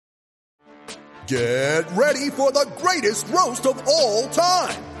Get ready for the greatest roast of all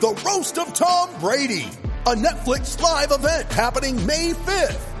time. The Roast of Tom Brady. A Netflix live event happening May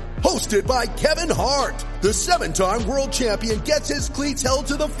 5th. Hosted by Kevin Hart. The 7-time world champion gets his cleats held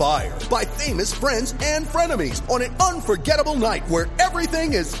to the fire by famous friends and frenemies on an unforgettable night where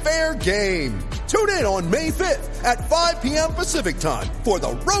everything is fair game. Tune in on May 5th at 5 p.m. Pacific time for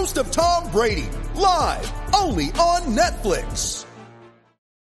the Roast of Tom Brady. Live only on Netflix.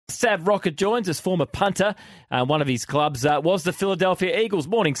 Sav Rocket joins us, former punter. One of his clubs was the Philadelphia Eagles.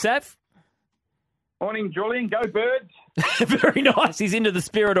 Morning, Sav. Morning, Julian. Go Birds. Very nice. He's into the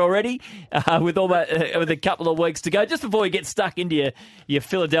spirit already with all that, with a couple of weeks to go. Just before we get stuck into your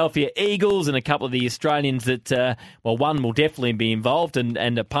Philadelphia Eagles and a couple of the Australians that, one will definitely be involved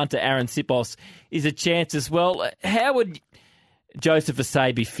and a punter, Aaron Sipos, is a chance as well. How would Joseph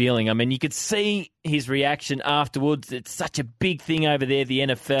Asay be feeling? I mean, you could see his reaction afterwards. It's such a big thing over there, the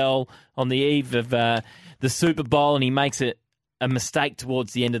NFL, on the eve of the Super Bowl, and he makes a mistake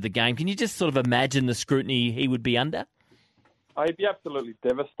towards the end of the game. Can you just sort of imagine the scrutiny he would be under? I'd be absolutely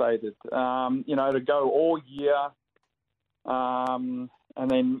devastated. To go all year and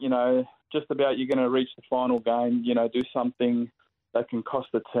then, just about you're going to reach the final game, do something that can cost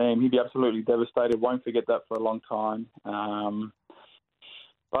the team. He'd be absolutely devastated. Won't forget that for a long time.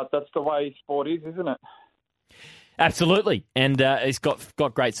 But that's the way sport is, isn't it? Absolutely. And he's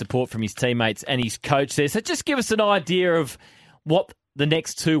got great support from his teammates and his coach there. So just give us an idea of what the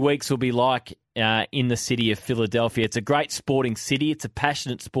next 2 weeks will be like in the city of Philadelphia. It's a great sporting city. It's a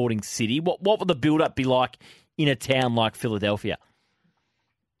passionate sporting city. What will the build-up be like in a town like Philadelphia?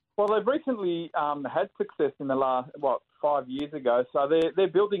 Well, they've recently had success in the last, 5 years ago. So they're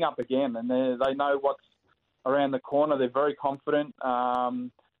building up again, and they know what's around the corner. They're very confident.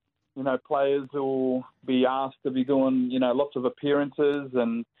 Players will be asked to be doing, lots of appearances,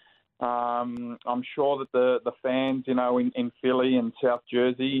 and I'm sure that the fans, in Philly and South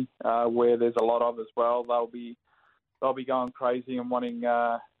Jersey, where there's a lot of as well, they'll be going crazy and wanting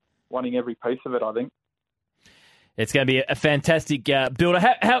every piece of it, I think. It's going to be a fantastic builder.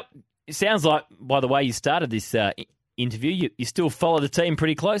 How it sounds like, by the way you started this interview, you still follow the team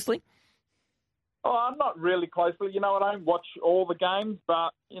pretty closely? Oh, I'm not really closely. I don't watch all the games,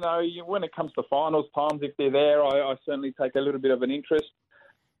 but, when it comes to finals times, if they're there, I certainly take a little bit of an interest.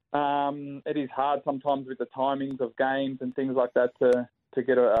 It is hard sometimes with the timings of games and things like that to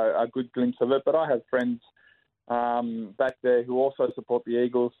get a good glimpse of it. But I have friends back there who also support the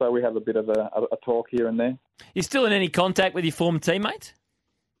Eagles, so we have a bit of a talk here and there. You still in any contact with your former teammates?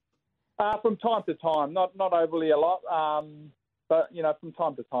 From time to time, not overly a lot, but from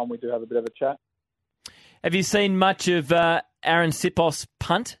time to time we do have a bit of a chat. Have you seen much of Aaron Sipos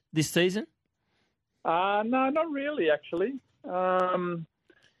punt this season? No, not really, actually.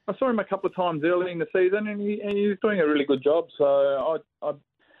 I saw him a couple of times early in the season, and he's doing a really good job. So I'd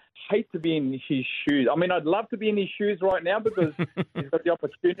hate to be in his shoes. I mean, I'd love to be in his shoes right now because he's got the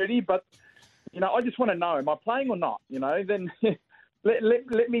opportunity. But I just want to know: am I playing or not? Then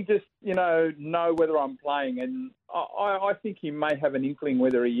let me just know whether I'm playing. And I think he may have an inkling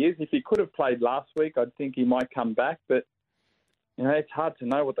whether he is. If he could have played last week, I'd think he might come back. But it's hard to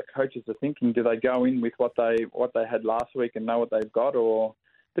know what the coaches are thinking. Do they go in with what they had last week and know what they've got, or?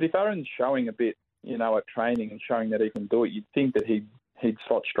 But if Aaron's showing a bit, at training and showing that he can do it, you'd think that he'd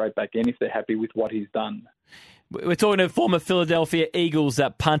slot straight back in if they're happy with what he's done. We're talking to former Philadelphia Eagles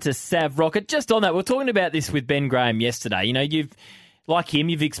punter Sav Rocket. Just on that, we're talking about this with Ben Graham yesterday.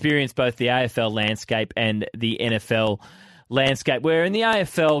 You've experienced both the AFL landscape and the NFL landscape, where in the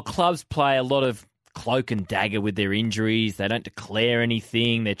AFL, clubs play a lot of cloak and dagger with their injuries. They don't declare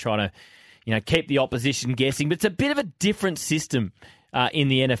anything. They're trying to, keep the opposition guessing. But it's a bit of a different system in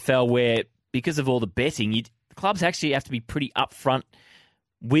the NFL where, because of all the betting, clubs actually have to be pretty upfront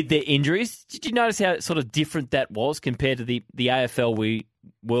with their injuries. Did you notice how sort of different that was compared to the AFL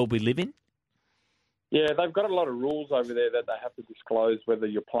world we live in? Yeah, they've got a lot of rules over there that they have to disclose whether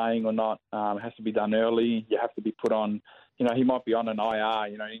you're playing or not. It has to be done early. You have to be put on, he might be on an IR,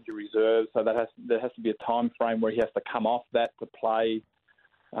 injury reserve. So there has to be a time frame where he has to come off that to play.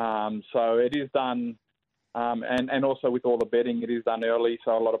 So it is done. And also with all the betting, it is done early,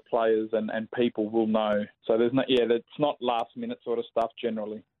 so a lot of players and people will know. So it's not last minute sort of stuff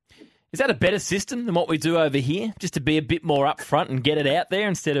generally. Is that a better system than what we do over here? Just to be a bit more upfront and get it out there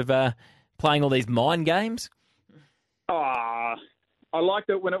instead of playing all these mind games? I liked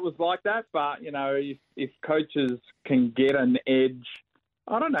it when it was like that, but if coaches can get an edge,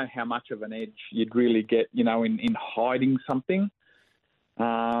 I don't know how much of an edge you'd really get, in hiding something.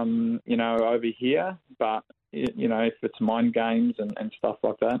 Over here, but if it's mind games and stuff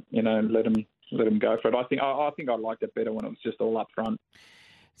like that, let them let him go for it. I think I liked it better when it was just all up front.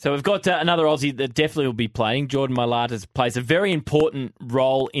 So we've got another Aussie that definitely will be playing. Jordan Mailata plays a very important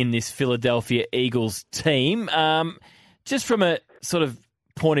role in this Philadelphia Eagles team. Just from a sort of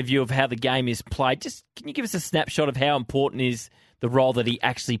point of view of how the game is played, just can you give us a snapshot of how important is the role that he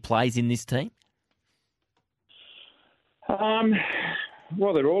actually plays in this team?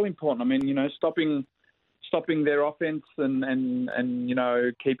 Well, they're all important. I mean, stopping their offense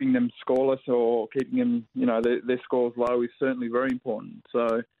and keeping them scoreless or keeping them, their scores low is certainly very important.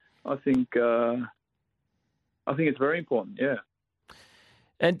 So I think it's very important, yeah.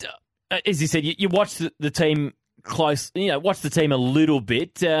 And as you said, you watched the team close, watched the team a little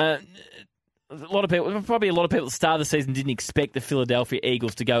bit. A lot of people at the start of the season didn't expect the Philadelphia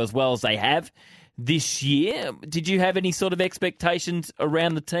Eagles to go as well as they have this year. Did you have any sort of expectations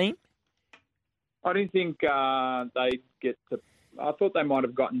around the team? I didn't think they'd get to. I thought they might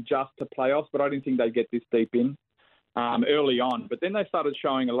have gotten just to playoffs, but I didn't think they'd get this deep in early on. But then they started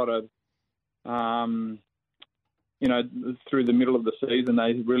showing a lot of, through the middle of the season,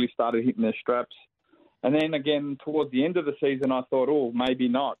 they really started hitting their straps. And then again, towards the end of the season, I thought, maybe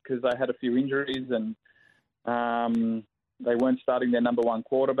not, because they had a few injuries and they weren't starting their number one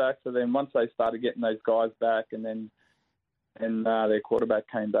quarterback. So then once they started getting those guys back and their quarterback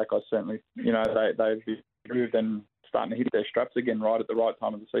came back, I certainly, they've improved and starting to hit their straps again right at the right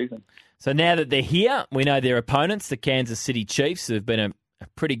time of the season. So now that they're here, we know their opponents, the Kansas City Chiefs, who've been a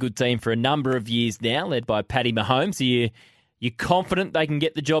pretty good team for a number of years now, led by Patty Mahomes. Are you confident they can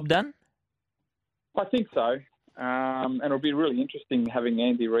get the job done? I think so. And it'll be really interesting having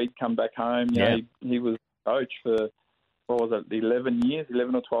Andy Reid come back home. He was coach for,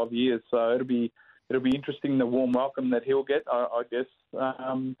 11 or 12 years. So it'll be interesting, the warm welcome that he'll get, I guess.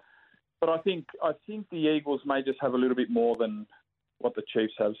 But I think the Eagles may just have a little bit more than what the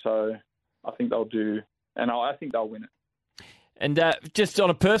Chiefs have. So I think they'll do, and I think they'll win it. And just on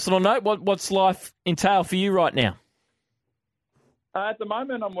a personal note, what's life entail for you right now? At the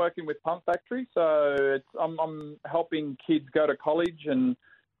moment, I'm working with Punt Factory, so I'm helping kids go to college and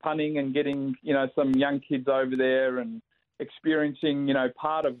punting and getting some young kids over there and experiencing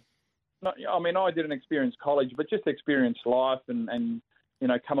part of. I didn't experience college, but just experience life and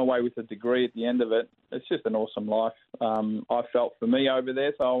come away with a degree at the end of it. It's just an awesome life. I felt for me over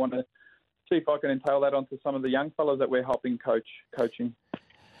there, so I want to see if I can entail that onto some of the young fellas that we're helping coaching.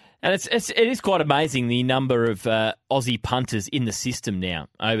 And it is quite amazing the number of Aussie punters in the system now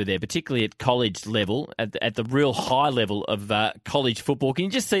over there, particularly at college level, at the real high level of college football. Can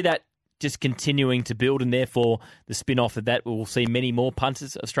you just see that just continuing to build, and therefore the spin-off of that, we'll see many more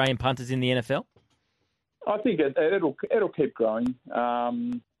punters, Australian punters in the NFL? I think it'll keep growing. I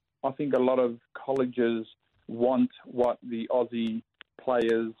think a lot of colleges want what the Aussie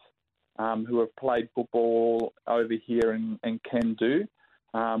players who have played football over here and can do.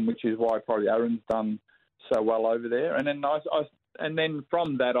 Which is why probably Aaron's done so well over there. And then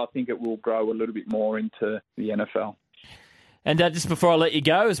from that, I think it will grow a little bit more into the NFL. And just before I let you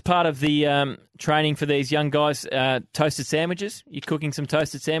go, as part of the training for these young guys, toasted sandwiches, you cooking some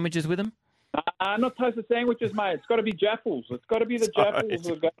toasted sandwiches with them? Not toasted sandwiches, mate. It's got to be jaffles. It's got to be the jaffles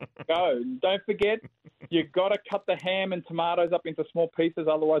that go. Don't forget, you've got to cut the ham and tomatoes up into small pieces,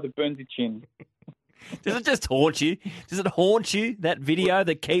 otherwise it burns your chin. Does it just haunt you? Does it haunt you, that video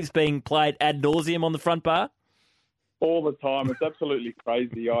that keeps being played ad nauseum on the front bar? All the time. It's absolutely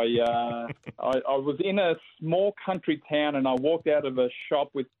crazy. I was in a small country town and I walked out of a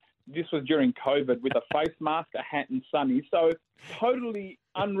shop this was during COVID, with a face mask, a hat and sunnies. So totally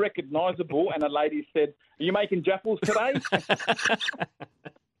unrecognisable. And a lady said, "Are you making jaffles today?"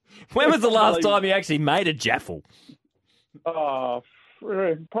 When was the last time you actually made a jaffle? Oh,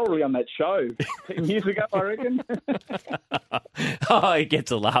 probably on that show 10 years ago, I reckon. Oh, he gets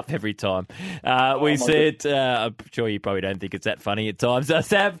a laugh every time. I'm sure you probably don't think it's that funny at times.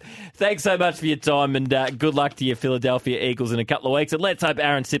 Sav, thanks so much for your time, and good luck to your Philadelphia Eagles in a couple of weeks. And let's hope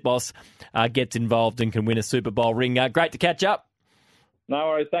Aaron Sipos gets involved and can win a Super Bowl ring. Great to catch up. No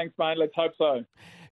worries. Thanks, mate. Let's hope so.